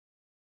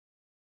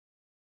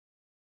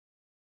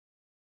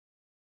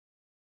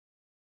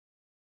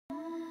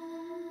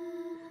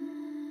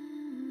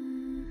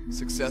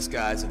Success,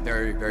 guys, is a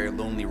very, very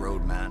lonely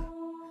road, man.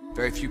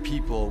 Very few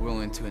people are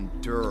willing to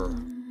endure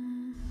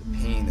the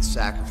pain, the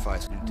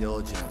sacrifice, due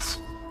diligence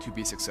to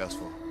be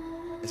successful.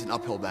 It's an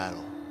uphill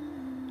battle.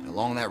 And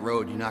along that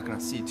road, you're not going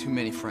to see too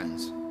many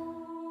friends.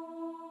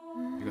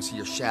 You're going to see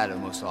your shadow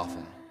most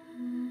often.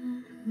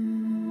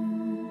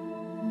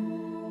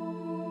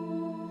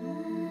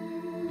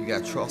 You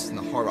got to trust in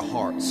the heart of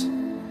hearts.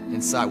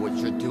 Inside what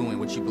you're doing,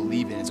 what you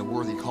believe in, is a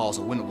worthy cause,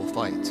 a winnable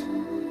fight.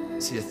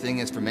 See, the thing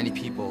is, for many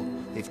people,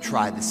 they've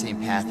tried the same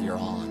path you're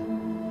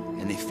on,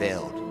 and they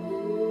failed.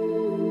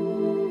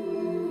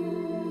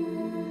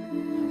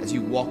 As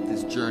you walk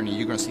this journey,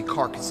 you're going to see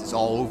carcasses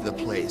all over the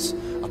place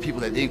of people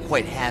that didn't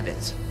quite have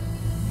it.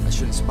 That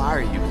should inspire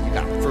you, but you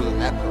got to further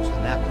that person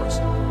and that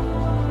person.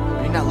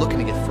 But you're not looking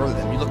to get further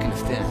than them, you're looking to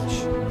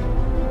finish.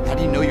 How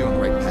do you know you're on the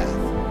right path?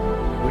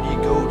 Where do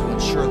you go to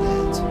ensure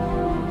that?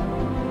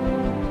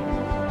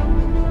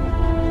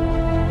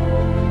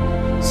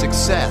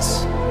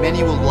 Success,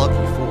 many will love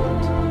you for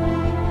it.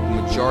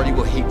 The majority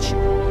will hate you.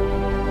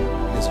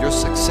 Because your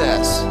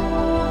success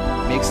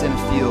makes them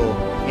feel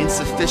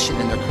insufficient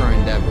in their current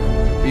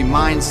endeavor.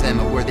 Reminds them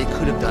of where they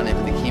could have done it,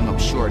 but they came up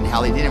short, and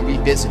how they didn't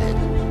revisit it.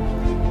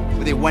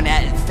 Where they went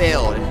at it and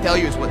failed, and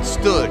failure is what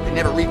stood, and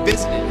never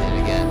revisited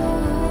it again.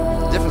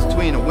 The difference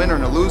between a winner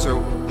and a loser,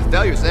 the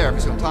failure's there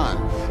every single time.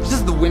 It's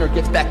just the winner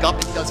gets back up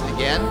and does it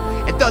again,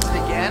 and does it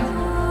again,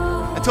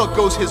 until it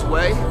goes his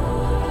way.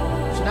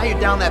 So now you're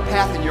down that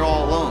path and you're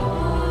all alone.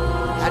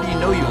 How do you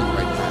know you're on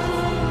the right path?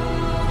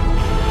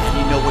 How do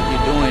you know what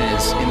you're doing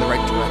is in the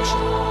right direction?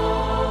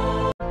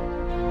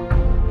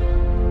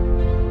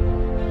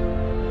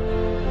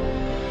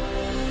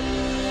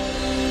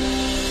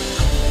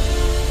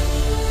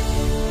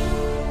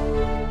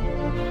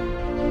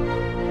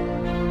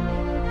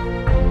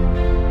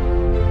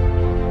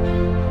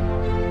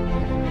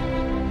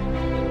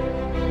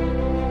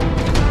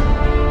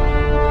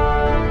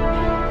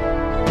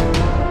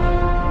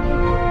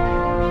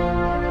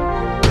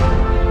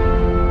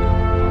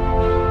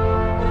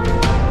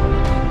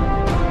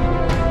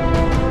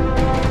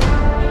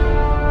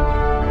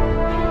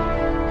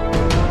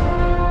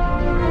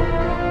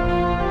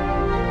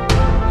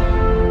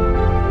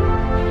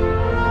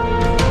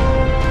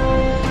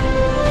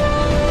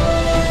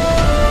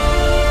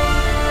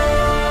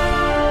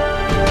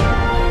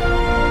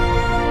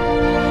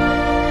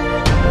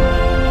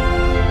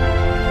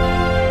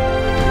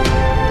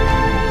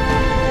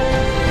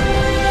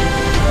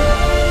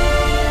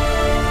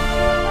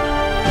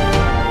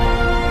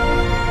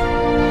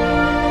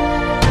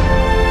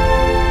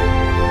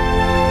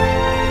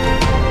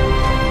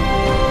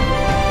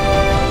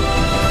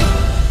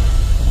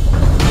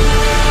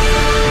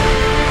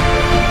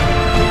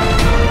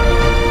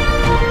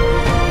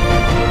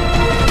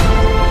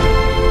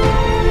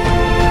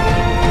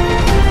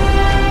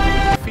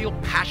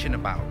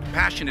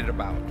 Passionate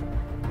about.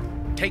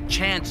 Take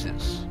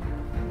chances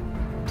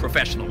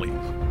professionally.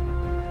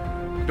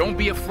 Don't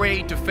be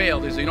afraid to fail.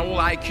 There's an old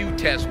IQ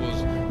test,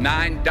 was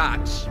 9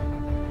 dots,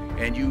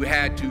 and you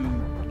had to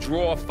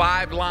draw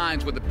 5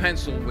 lines with a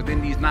pencil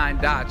within these 9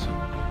 dots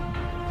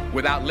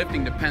without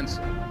lifting the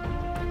pencil.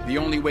 The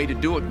only way to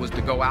do it was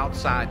to go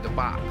outside the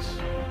box.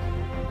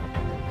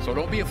 So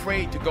don't be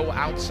afraid to go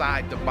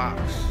outside the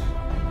box.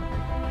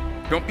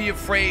 Don't be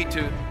afraid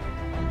to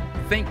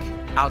think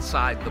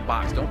outside the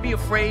box. Don't be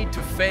afraid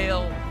to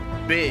fail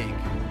big,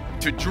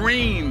 to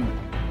dream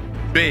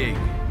big.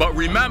 But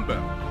remember,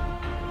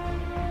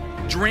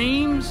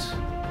 dreams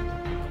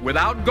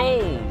without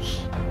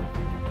goals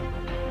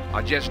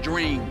are just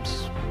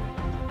dreams,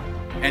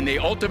 and they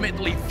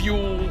ultimately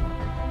fuel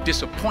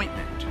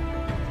disappointment.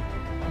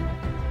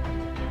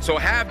 So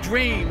have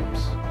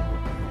dreams,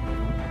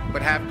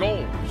 but have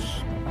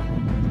goals.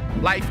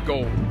 Life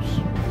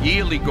goals,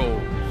 yearly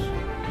goals,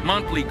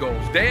 monthly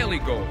goals, daily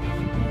goals.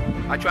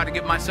 I try to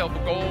give myself a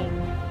goal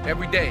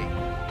every day.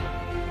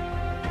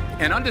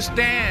 And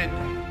understand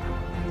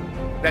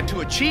that to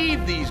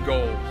achieve these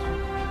goals,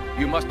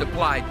 you must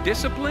apply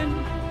discipline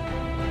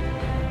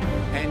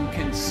and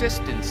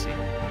consistency.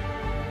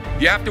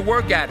 You have to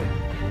work at it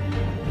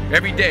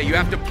every day. You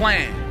have to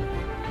plan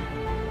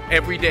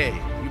every day.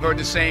 You've heard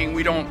the saying,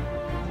 we don't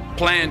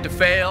plan to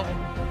fail,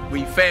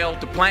 we fail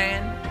to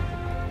plan.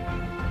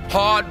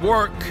 Hard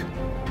work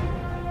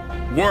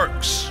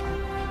works.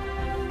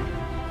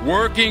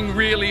 Working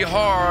really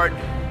hard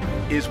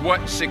is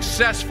what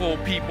successful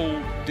people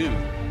do.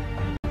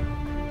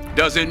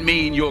 Doesn't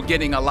mean you're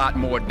getting a lot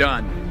more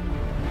done.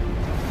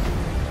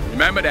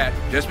 Remember that.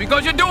 Just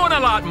because you're doing a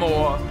lot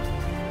more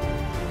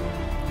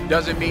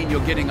doesn't mean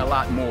you're getting a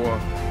lot more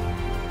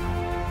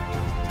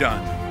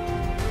done.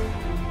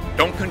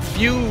 Don't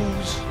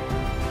confuse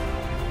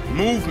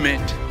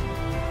movement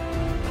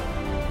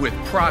with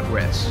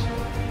progress.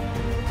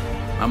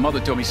 My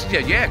mother told me, she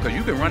said, yeah, because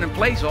you can run in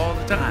place all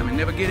the time and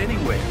never get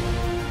anywhere.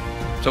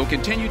 So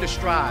continue to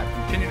strive,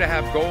 continue to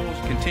have goals,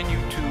 continue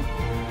to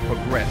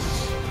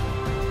progress.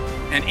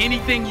 And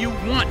anything you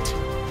want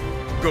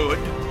good,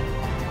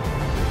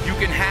 you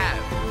can have.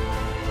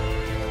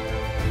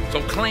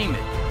 So claim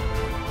it.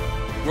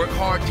 work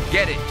hard to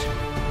get it.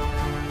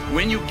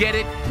 When you get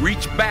it,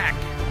 reach back,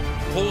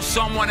 pull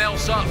someone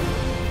else up.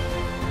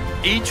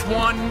 Each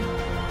one,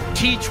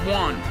 teach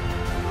one.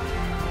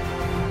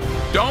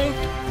 Don't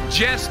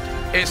just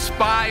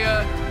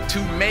aspire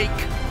to make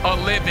a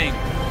living.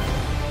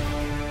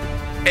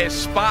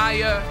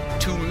 Aspire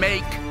to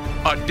make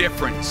a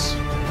difference.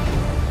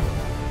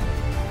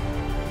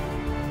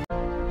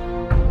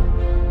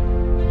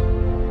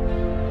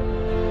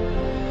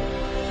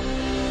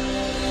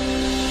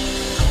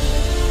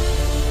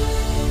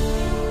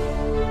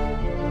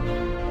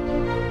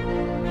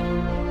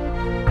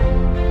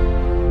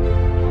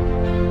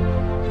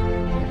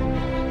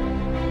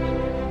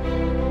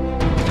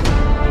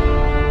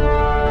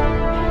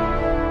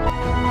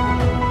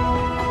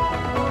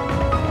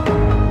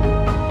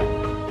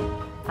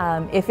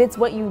 If it's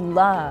what you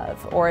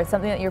love or it's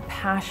something that you're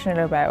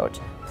passionate about,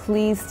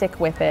 please stick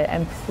with it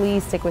and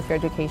please stick with your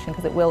education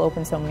because it will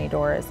open so many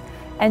doors.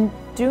 And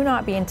do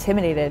not be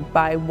intimidated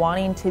by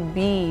wanting to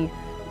be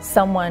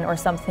someone or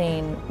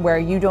something where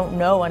you don't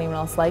know anyone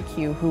else like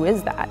you who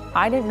is that.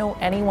 I didn't know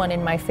anyone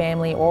in my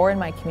family or in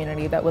my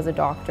community that was a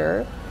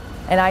doctor,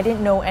 and I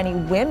didn't know any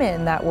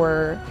women that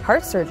were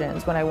heart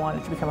surgeons when I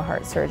wanted to become a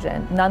heart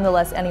surgeon.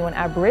 Nonetheless, anyone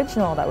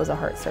Aboriginal that was a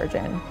heart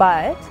surgeon.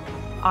 But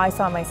I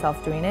saw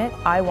myself doing it,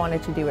 I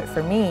wanted to do it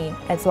for me,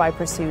 and so I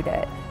pursued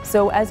it.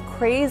 So as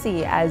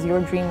crazy as your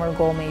dream or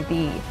goal may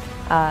be,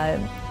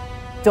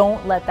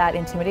 don't let that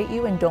intimidate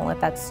you and don't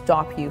let that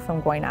stop you from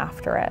going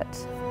after it.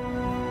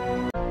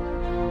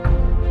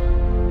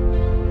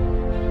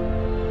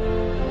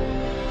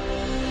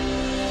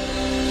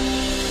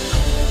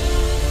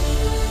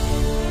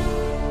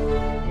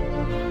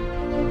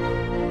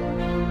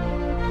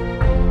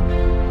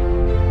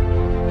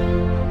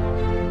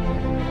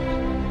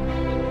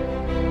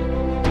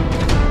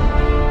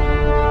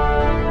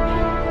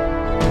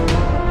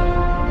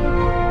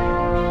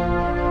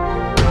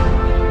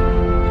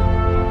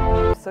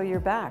 So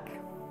you're back.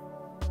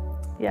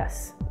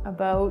 Yes,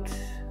 about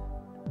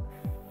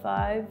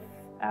 5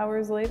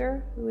 hours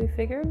later, we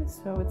figured.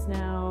 So it's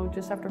now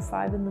just after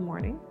 5 in the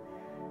morning.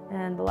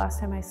 And the last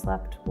time I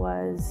slept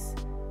was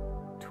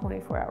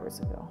 24 hours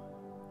ago.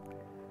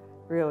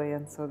 Really,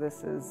 and so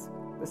this is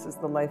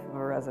the life of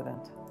a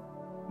resident.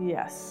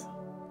 Yes.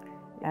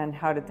 And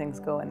how did things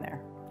go in there?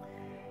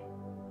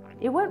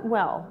 It went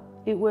well.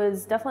 It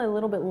was definitely a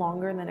little bit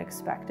longer than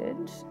expected.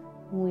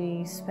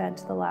 We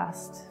spent the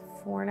last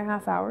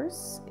 4.5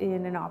 hours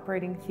in an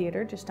operating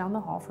theater just down the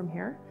hall from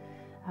here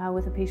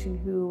with a patient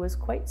who was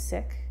quite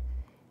sick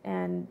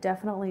and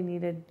definitely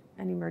needed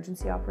an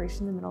emergency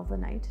operation in the middle of the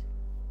night.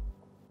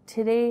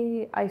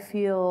 Today I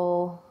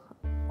feel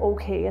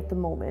okay at the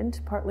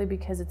moment, partly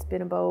because it's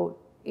been about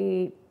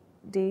 8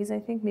 days, I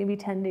think, maybe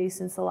 10 days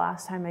since the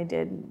last time I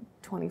did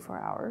 24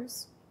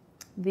 hours.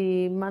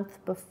 The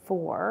month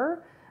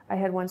before, I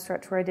had one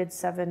stretch where I did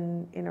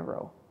 7 in a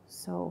row.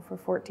 So for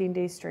 14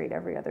 days straight,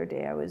 every other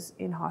day, I was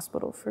in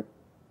hospital for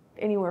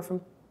anywhere from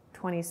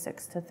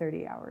 26 to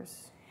 30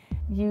 hours.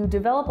 You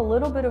develop a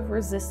little bit of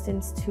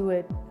resistance to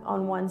it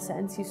on one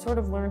sense. You sort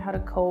of learn how to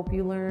cope.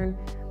 You learn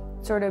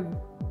sort of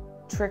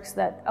tricks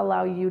that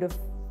allow you to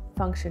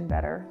function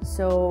better.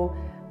 So,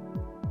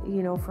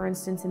 you know, for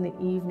instance, in the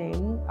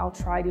evening, I'll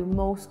try to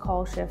most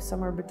call shifts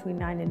somewhere between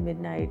 9 and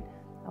midnight.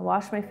 I'll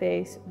wash my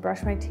face,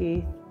 brush my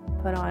teeth,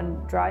 put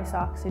on dry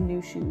socks and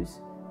new shoes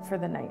for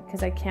the night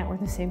because I can't wear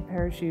the same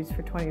pair of shoes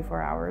for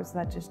 24 hours.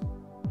 That just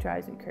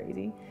drives me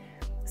crazy.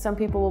 Some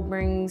people will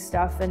bring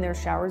stuff and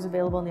there's showers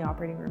available in the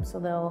operating room. So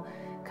they'll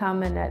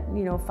come and at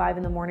 5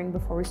 in the morning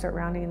before we start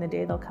rounding in the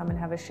day, they'll come and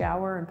have a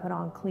shower and put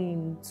on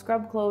clean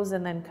scrub clothes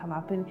and then come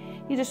up, and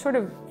you just sort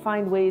of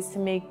find ways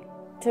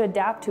to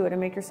adapt to it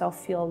and make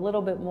yourself feel a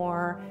little bit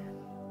more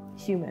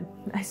human,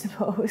 I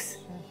suppose.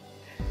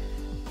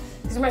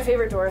 These are my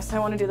favorite doors. I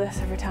want to do this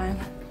every time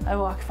I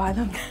walk by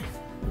them.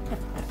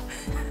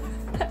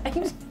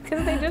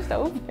 Because they just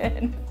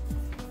open.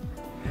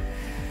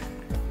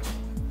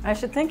 I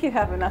should think you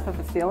have enough of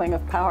a feeling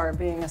of power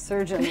being a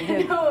surgeon.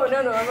 No,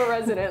 I'm a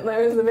resident.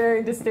 There's a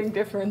very distinct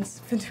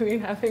difference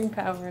between having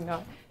power and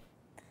not.